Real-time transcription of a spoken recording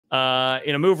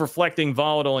In a move reflecting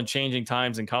volatile and changing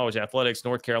times in college athletics,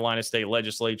 North Carolina state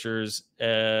legislators,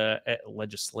 advanced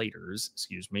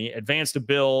a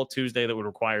bill Tuesday that would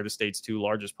require the state's two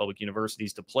largest public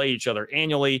universities to play each other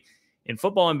annually in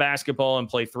football and basketball and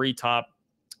play three top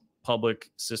public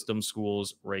system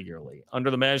schools regularly. Under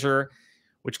the measure,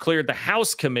 which cleared the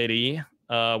House committee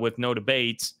with no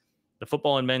debate, the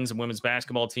football and men's and women's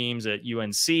basketball teams at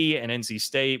UNC and NC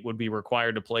State would be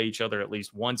required to play each other at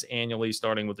least once annually,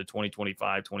 starting with the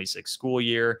 2025-26 school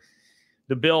year.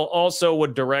 The bill also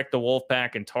would direct the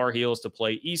Wolfpack and Tar Heels to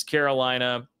play East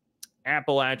Carolina,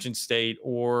 Appalachian State,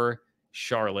 or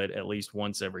Charlotte at least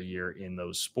once every year in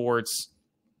those sports.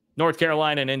 North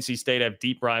Carolina and NC State have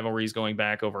deep rivalries going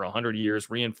back over 100 years,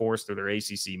 reinforced through their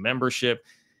ACC membership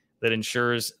that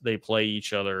ensures they play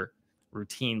each other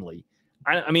routinely.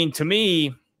 I mean, to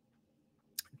me,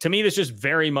 this just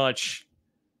very much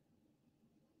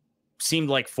seemed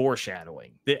like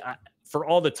foreshadowing. For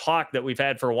all the talk that we've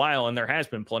had for a while, and there has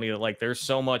been plenty of, like, there's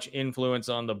so much influence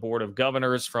on the Board of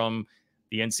Governors from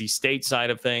the NC State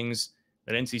side of things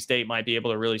that NC State might be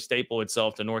able to really staple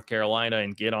itself to North Carolina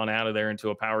and get on out of there into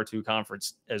a Power 2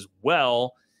 conference as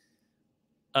well.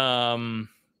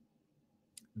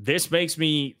 This makes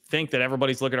me think that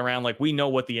everybody's looking around like we know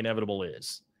what the inevitable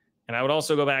is. And I would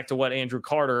also go back to what Andrew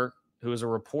Carter, who is a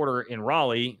reporter in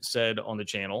Raleigh, said on the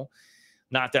channel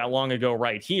not that long ago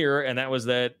right here. And that was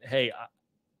that, hey,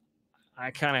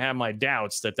 I kind of have my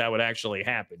doubts that would actually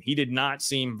happen. He did not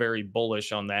seem very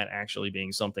bullish on that actually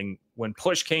being something when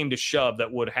push came to shove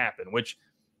that would happen, which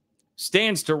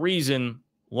stands to reason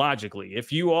logically.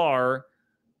 If you are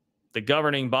the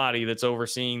governing body that's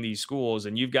overseeing these schools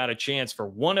and you've got a chance for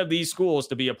one of these schools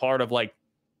to be a part of like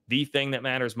the thing that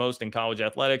matters most in college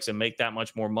athletics and make that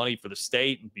much more money for the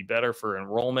state and be better for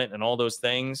enrollment and all those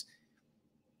things.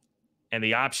 And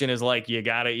the option is like, you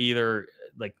got to either,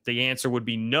 like, the answer would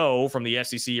be no from the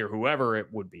SEC or whoever it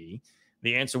would be.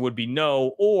 The answer would be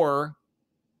no, or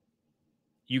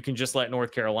you can just let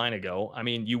North Carolina go. I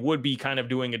mean, you would be kind of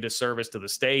doing a disservice to the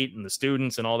state and the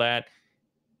students and all that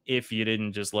if you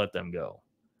didn't just let them go.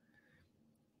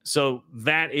 So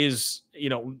that is, you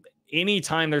know,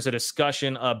 anytime there's a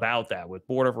discussion about that with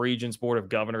Board of Regents, Board of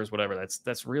Governors, whatever,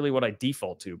 that's really what I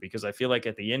default to, because I feel like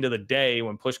at the end of the day,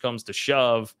 when push comes to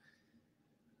shove,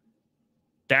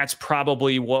 that's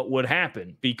probably what would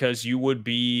happen, because you would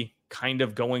be kind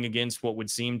of going against what would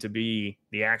seem to be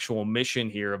the actual mission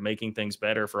here of making things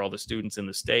better for all the students in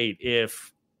the state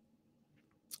if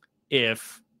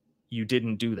you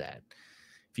didn't do that,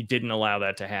 if you didn't allow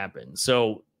that to happen.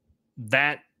 So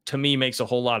that, to me, makes a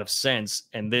whole lot of sense.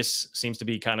 And this seems to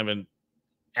be kind of an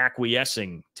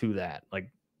acquiescing to that.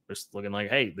 Like, just looking like,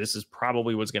 hey, this is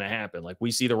probably what's going to happen. Like,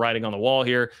 we see the writing on the wall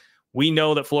here. We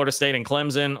know that Florida State and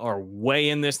Clemson are way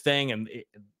in this thing, and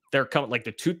they're coming, like,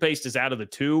 the toothpaste is out of the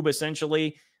tube,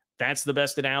 essentially. That's the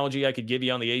best analogy I could give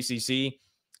you on the ACC.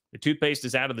 The toothpaste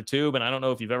is out of the tube, and I don't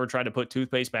know if you've ever tried to put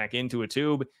toothpaste back into a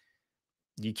tube.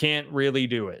 You can't really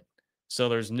do it. So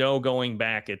there's no going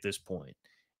back at this point.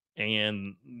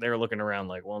 And they're looking around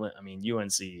like, well, I mean,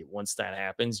 UNC, once that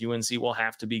happens, UNC will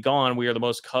have to be gone. We are the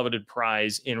most coveted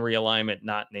prize in realignment,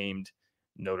 not named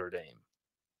Notre Dame.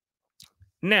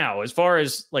 Now, as far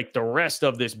as like the rest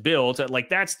of this bill, like,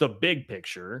 that's the big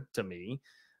picture to me.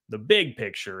 The big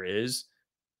picture is,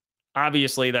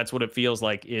 obviously, that's what it feels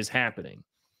like is happening.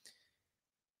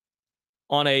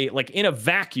 On a, like, in a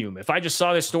vacuum, if I just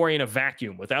saw this story in a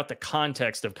vacuum without the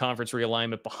context of conference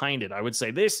realignment behind it, I would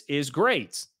say this is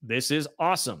great. This is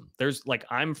awesome. There's, like,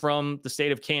 I'm from the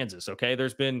state of Kansas, okay?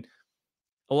 There's been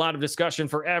a lot of discussion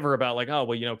forever about, like, oh,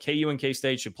 well, you know, KU and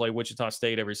K-State should play Wichita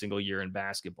State every single year in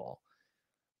basketball,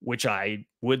 which I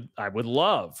would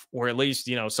love, or at least,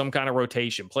 you know, some kind of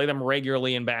rotation, play them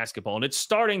regularly in basketball. And it's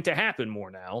starting to happen more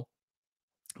now,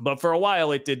 but for a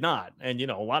while it did not. And, you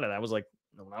know, a lot of that was like,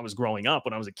 when I was growing up,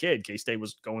 when I was a kid, K-State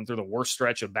was going through the worst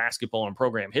stretch of basketball in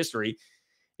program history.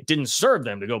 It didn't serve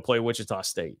them to go play Wichita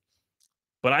State.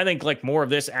 But I think, like, more of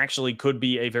this actually could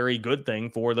be a very good thing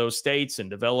for those states and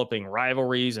developing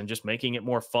rivalries and just making it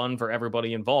more fun for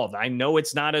everybody involved. I know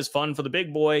it's not as fun for the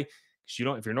big boy, because you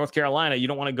don't, if you're North Carolina, you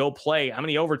don't want to go play. How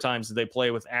many overtimes did they play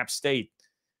with App State?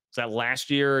 Was that last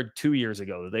year, 2 years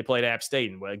ago, that they played App State,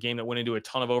 and a game that went into a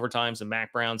ton of overtimes, and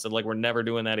Mac Brown said, like, we're never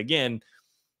doing that again.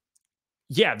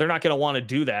 Yeah, they're not going to want to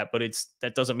do that, but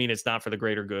that doesn't mean it's not for the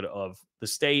greater good of the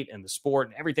state and the sport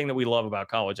and everything that we love about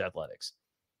college athletics.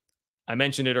 I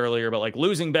mentioned it earlier, but, like,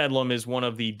 losing Bedlam is one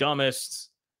of the dumbest,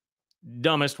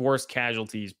 worst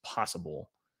casualties possible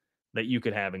that you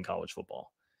could have in college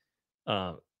football.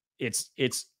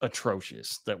 It's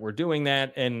atrocious that we're doing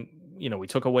that. And, you know, we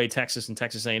took away Texas and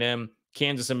Texas A&M.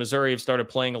 Kansas and Missouri have started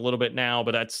playing a little bit now,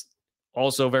 but that's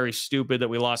also very stupid that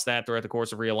we lost that throughout the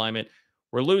course of realignment.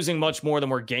 We're losing much more than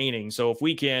we're gaining. So if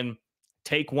we can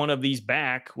take one of these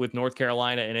back with North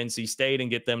Carolina and NC State and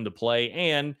get them to play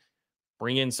and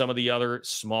bring in some of the other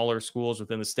smaller schools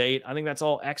within the state, I think that's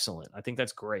all excellent. I think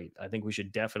that's great. I think we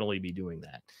should definitely be doing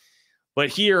that. But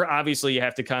here, obviously, you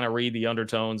have to kind of read the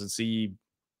undertones and see,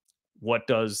 what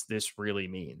does this really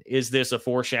mean? Is this a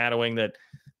foreshadowing that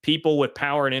people with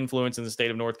power and influence in the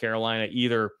state of North Carolina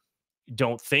either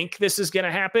don't think this is going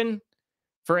to happen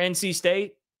for NC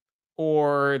State,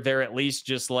 or they're at least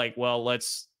just like, well,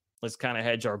 let's kind of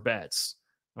hedge our bets.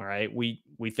 All right. We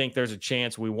think there's a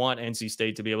chance. We want NC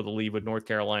State to be able to leave with North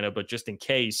Carolina, but just in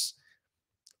case,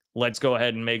 let's go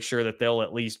ahead and make sure that they'll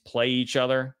at least play each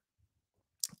other.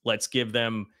 Let's give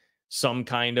them some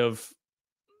kind of,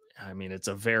 I mean, it's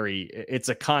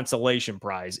a consolation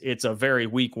prize. It's a very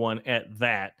weak one at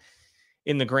that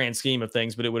in the grand scheme of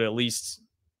things, but it would at least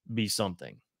be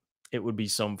something. It would be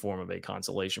some form of a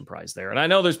consolation prize there. And I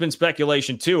know there's been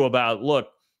speculation too about, look,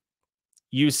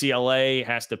 UCLA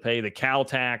has to pay the Cal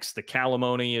tax, the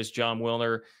calimony, as John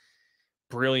Wilner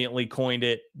brilliantly coined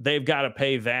it. They've got to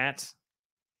pay that.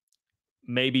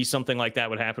 Maybe something like that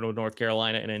would happen with North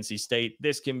Carolina and NC State.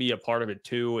 This can be a part of it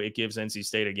too. It gives NC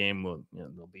State a game.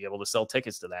 They'll be able to sell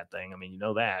tickets to that thing. I mean, you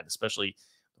know that, especially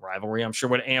the rivalry, I'm sure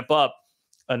would amp up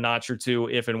a notch or two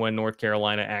if and when North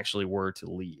Carolina actually were to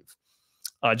leave.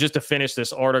 Just to finish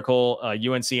this article, UNC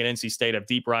and NC State have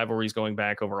deep rivalries going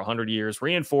back over 100 years,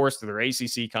 reinforced through their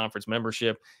ACC conference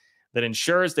membership that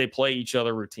ensures they play each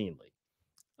other routinely.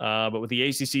 But with the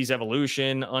ACC's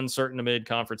evolution, uncertain amid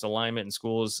conference alignment and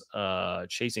schools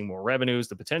chasing more revenues,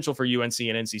 the potential for UNC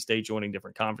and NC State joining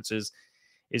different conferences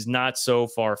is not so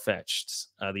far-fetched.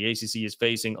 The ACC is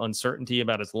facing uncertainty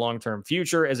about its long-term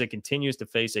future as it continues to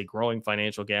face a growing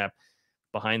financial gap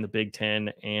behind the Big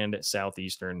Ten and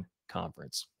Southeastern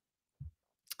Conference.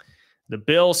 The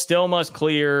bill still must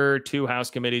clear 2 House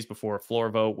committees before a floor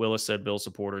vote. Willis said bill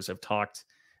supporters have talked.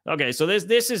 Okay, so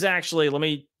this is actually, let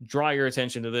me draw your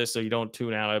attention to this so you don't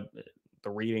tune out the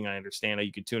reading. I understand how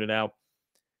you could tune it out.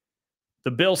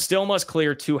 The bill still must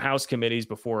clear 2 House committees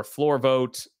before a floor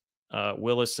vote.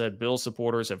 Willis said bill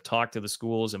supporters have talked to the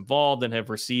schools involved and have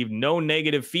received no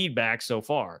negative feedback so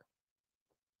far.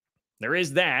 There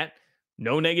is that.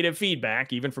 No negative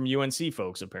feedback, even from UNC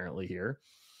folks, apparently, here.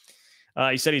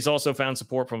 He said he's also found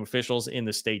support from officials in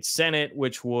the state Senate,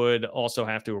 which would also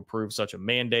have to approve such a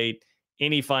mandate.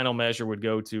 Any final measure would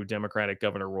go to Democratic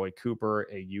Governor Roy Cooper,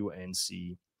 a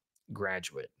UNC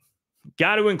graduate.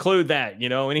 Got to include that. You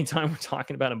know, anytime we're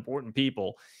talking about important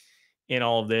people in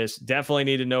all of this, definitely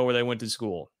need to know where they went to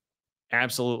school.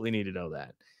 Absolutely need to know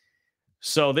that.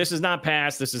 So this is not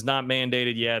passed. This is not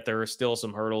mandated yet. There are still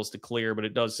some hurdles to clear, but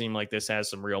it does seem like this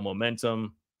has some real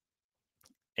momentum.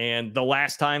 And the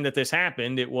last time that this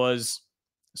happened, it was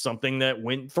something that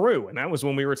went through. And that was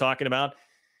when we were talking about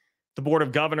the Board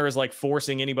of Governors like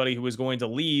forcing anybody who was going to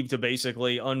leave to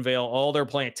basically unveil all their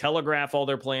plans, telegraph all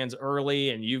their plans early,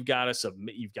 and you've got to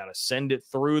submit, you've got to send it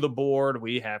through the board.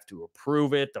 We have to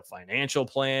approve it, the financial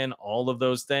plan, all of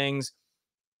those things.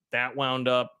 That wound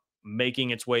up making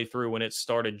its way through when it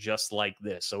started just like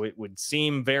this. So it would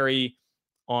seem very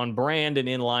on brand and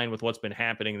in line with what's been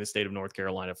happening in the state of North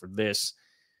Carolina for this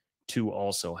to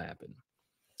also happen.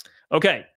 Okay,